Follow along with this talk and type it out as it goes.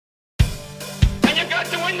got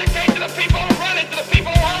to indicate to the people who run it, to the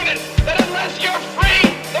people who own it, that unless you're free,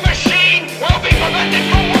 the machine will be prevented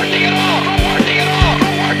from working at all, from working at all,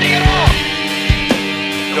 from working at all.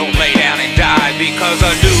 Don't lay down and die because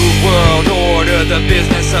a new world order, the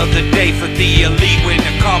business of the day for the elite, when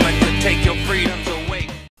they're coming to take your freedoms away.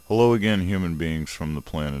 Hello again, human beings from the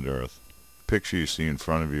planet Earth. The picture you see in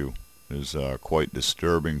front of you is quite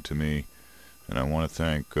disturbing to me, and I want to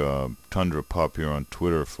thank Tundra Pup here on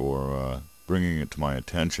Twitter for bringing it to my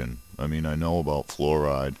attention. I mean, I know about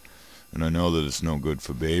fluoride, and I know that it's no good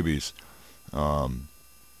for babies.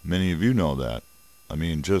 Many of you know that. I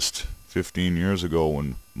mean, just 15 years ago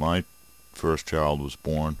when my first child was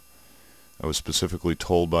born, I was specifically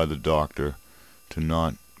told by the doctor to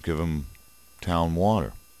not give him town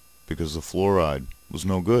water because the fluoride was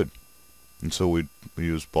no good. And so we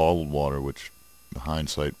used bottled water, which in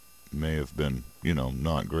hindsight may have been,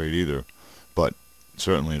 not great either. But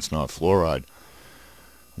certainly it's not fluoride.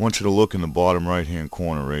 I want you to look in the bottom right-hand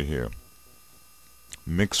corner right here.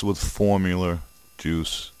 Mix with formula,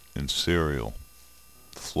 juice, and cereal.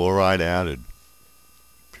 Fluoride added.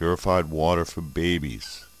 Purified water for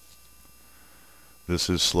babies. This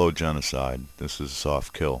is slow genocide. This is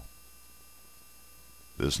soft kill.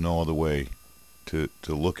 There's no other way to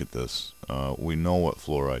look at this. We know what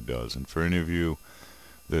fluoride does, and for any of you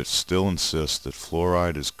that still insist that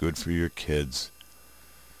fluoride is good for your kids,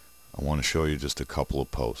 I want to show you just a couple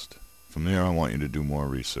of posts. From there I want you to do more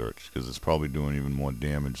research, because it's probably doing even more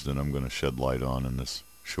damage than I'm going to shed light on in this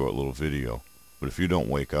short little video. But if you don't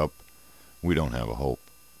wake up, we don't have a hope,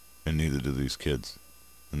 and neither do these kids,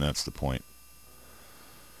 and that's the point.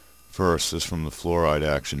 First, this is from the Fluoride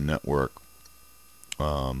Action Network.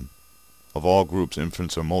 Of all groups,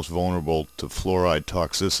 infants are most vulnerable to fluoride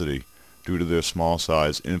toxicity. Due to their small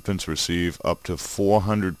size, infants receive up to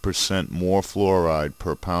 400% more fluoride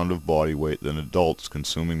per pound of body weight than adults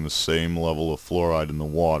consuming the same level of fluoride in the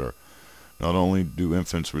water. Not only do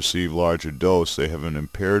infants receive larger dose, they have an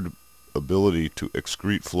impaired ability to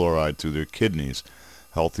excrete fluoride through their kidneys.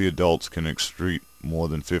 Healthy adults can excrete more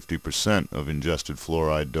than 50% of ingested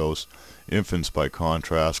fluoride dose. Infants, by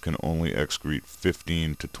contrast, can only excrete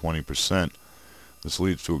 15 to 20%. This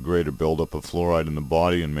leads to a greater buildup of fluoride in the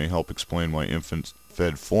body and may help explain why infants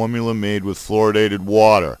fed formula made with fluoridated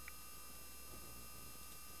water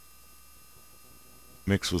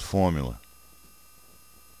mixed with formula.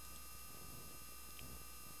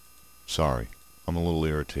 Sorry, I'm a little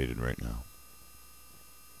irritated right now.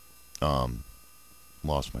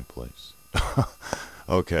 Lost my place.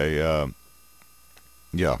 Okay,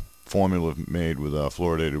 yeah, formula made with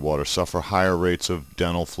fluoridated water suffer higher rates of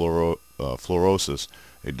dental fluorosis,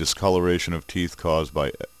 a discoloration of teeth caused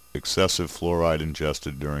by excessive fluoride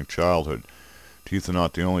ingested during childhood. Teeth are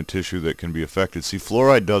not the only tissue that can be affected. See,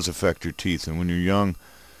 fluoride does affect your teeth, and when you're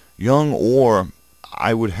young or,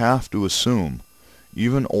 I would have to assume,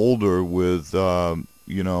 even older with,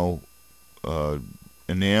 enamel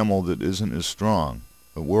that isn't as strong.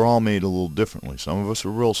 We're all made a little differently. Some of us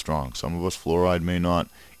are real strong. Some of us, fluoride may not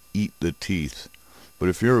eat the teeth. But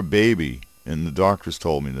if you're a baby, and the doctors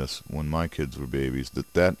told me this when my kids were babies,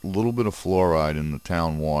 that little bit of fluoride in the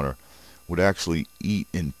town water would actually eat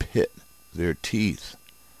and pit their teeth.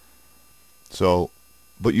 So,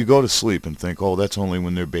 but you go to sleep and think, oh, that's only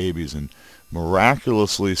when they're babies, and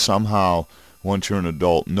miraculously, somehow, once you're an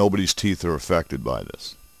adult, nobody's teeth are affected by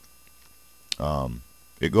this.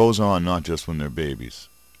 It goes on not just when they're babies.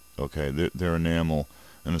 Okay, their enamel,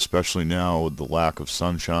 and especially now with the lack of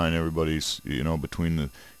sunshine, everybody's, between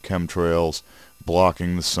the chemtrails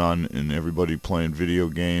blocking the sun and everybody playing video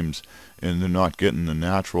games, and they're not getting the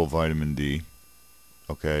natural vitamin D.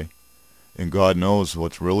 Okay, and God knows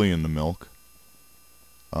what's really in the milk.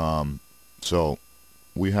 So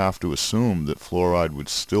we have to assume that fluoride would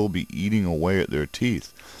still be eating away at their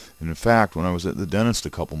teeth. And in fact, when I was at the dentist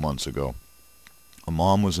a couple months ago, a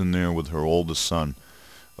mom was in there with her oldest son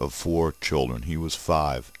of 4 children. He was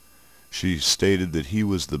 5. She stated that he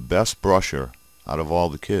was the best brusher out of all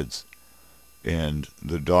the kids. And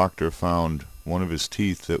the doctor found one of his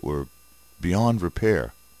teeth that were beyond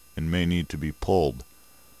repair and may need to be pulled.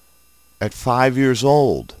 At 5 years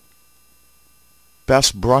old.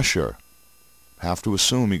 Best brusher. Have to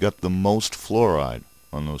assume he got the most fluoride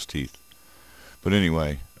on those teeth. But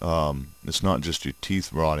anyway, it's not just your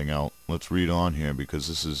teeth rotting out. Let's read on here because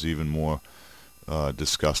this is even more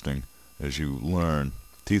disgusting as you learn.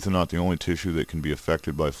 Teeth are not the only tissue that can be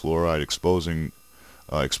affected by fluoride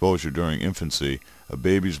exposure during infancy. A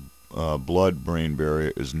baby's blood-brain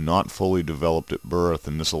barrier is not fully developed at birth,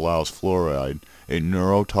 and this allows fluoride, a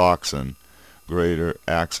neurotoxin, greater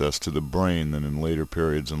access to the brain than in later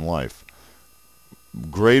periods in life.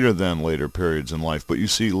 greater than later periods in life. But you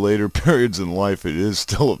see, later periods in life, it is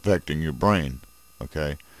still affecting your brain,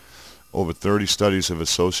 okay? Over 30 studies have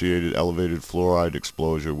associated elevated fluoride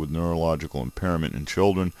exposure with neurological impairment in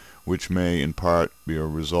children, which may in part be a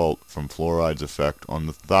result from fluoride's effect on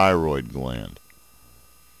the thyroid gland.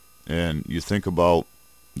 And you think about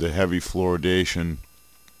the heavy fluoridation,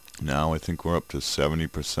 now I think we're up to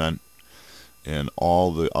 70%, and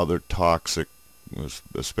all the other toxic,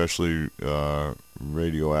 especially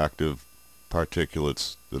radioactive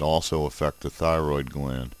particulates that also affect the thyroid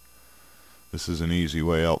gland. This is an easy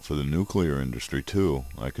way out for the nuclear industry too.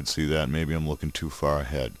 I could see that. Maybe I'm looking too far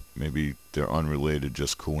ahead. Maybe they're unrelated,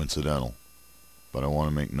 just coincidental. But I want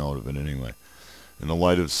to make note of it anyway. In the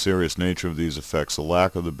light of the serious nature of these effects, the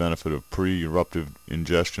lack of the benefit of pre-eruptive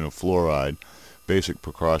ingestion of fluoride, basic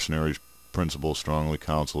precautionary principles strongly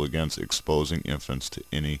counsel against exposing infants to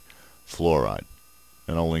any fluoride.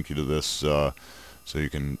 And I'll link you to this so you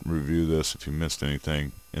can review this if you missed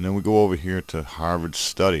anything. And then we go over here to Harvard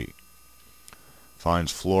study.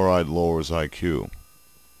 Finds fluoride lowers IQ.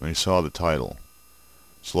 And you saw the title.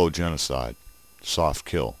 Slow genocide. Soft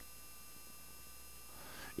kill.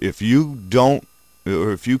 If you don't,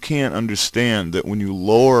 or if you can't understand that when you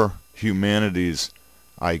lower humanity's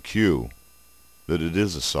IQ, that it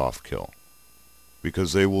is a soft kill.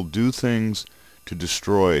 Because they will do things to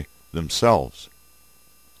destroy themselves.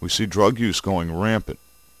 We see drug use going rampant.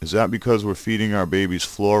 Is that because we're feeding our babies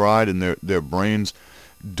fluoride and their brains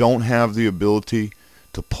don't have the ability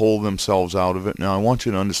to pull themselves out of it? Now, I want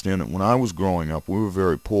you to understand that when I was growing up, we were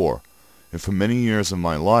very poor. And for many years of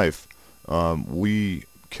my life, we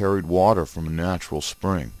carried water from a natural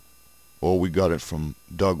spring. Or we got it from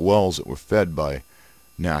dug wells that were fed by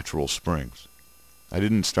natural springs. I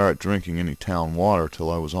didn't start drinking any town water till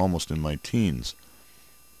I was almost in my teens.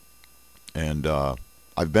 And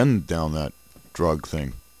I've been down that drug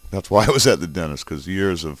thing. That's why I was at the dentist, because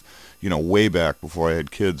years of, way back before I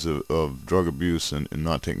had kids of drug abuse and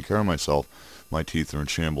not taking care of myself, my teeth are in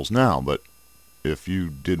shambles now. But if you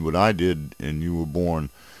did what I did and you were born,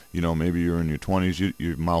 maybe you're in your 20s,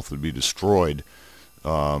 your mouth would be destroyed.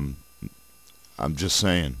 I'm just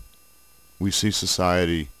saying, we see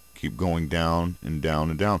society keep going down and down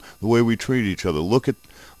and down. The way we treat each other. Look at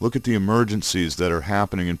the emergencies that are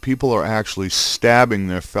happening, and people are actually stabbing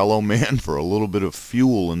their fellow man for a little bit of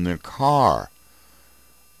fuel in their car,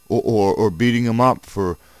 or beating them up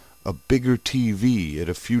for a bigger TV at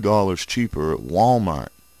a few dollars cheaper at Walmart.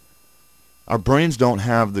 Our brains don't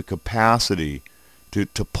have the capacity to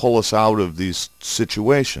pull us out of these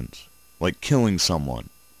situations, like killing someone.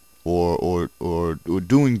 Or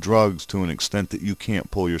doing drugs to an extent that you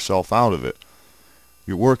can't pull yourself out of it.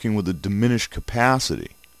 You're working with a diminished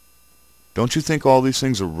capacity. Don't you think all these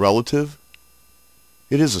things are relative?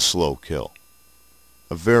 It is a slow kill.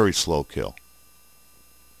 A very slow kill.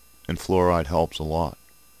 And fluoride helps a lot.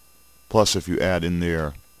 Plus, if you add in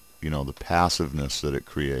there, the passiveness that it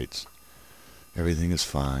creates, everything is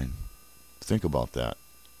fine. Think about that.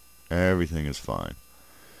 Everything is fine.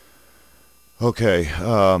 Okay,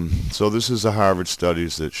 so this is the Harvard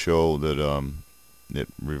studies that show that it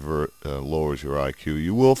lowers your IQ.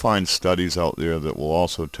 You will find studies out there that will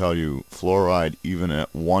also tell you fluoride, even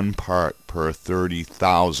at 1 part per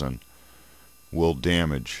 30,000, will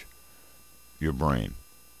damage your brain.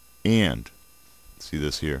 And, see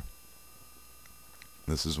this here,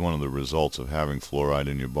 this is one of the results of having fluoride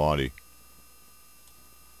in your body.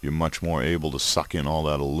 You're much more able to suck in all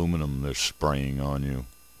that aluminum they're spraying on you.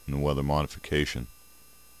 The weather modification.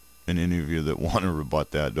 And any of you that want to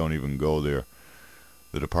rebut that, don't even go there.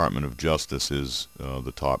 The Department of Justice is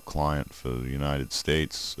the top client for the United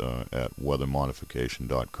States at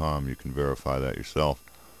weathermodification.com. You can verify that yourself.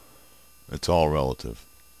 It's all relative.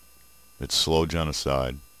 It's slow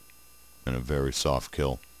genocide and a very soft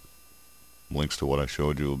kill. Links to what I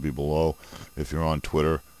showed you will be below. If you're on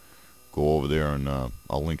Twitter, go over there and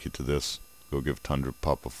I'll link you to this. Go give Tundra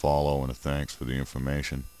Pup a follow and a thanks for the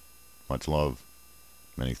information. Much love,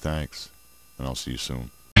 many thanks, and I'll see you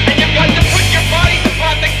soon. And you've got to put your bodies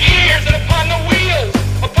upon the gears and upon the wheels,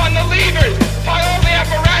 upon the levers.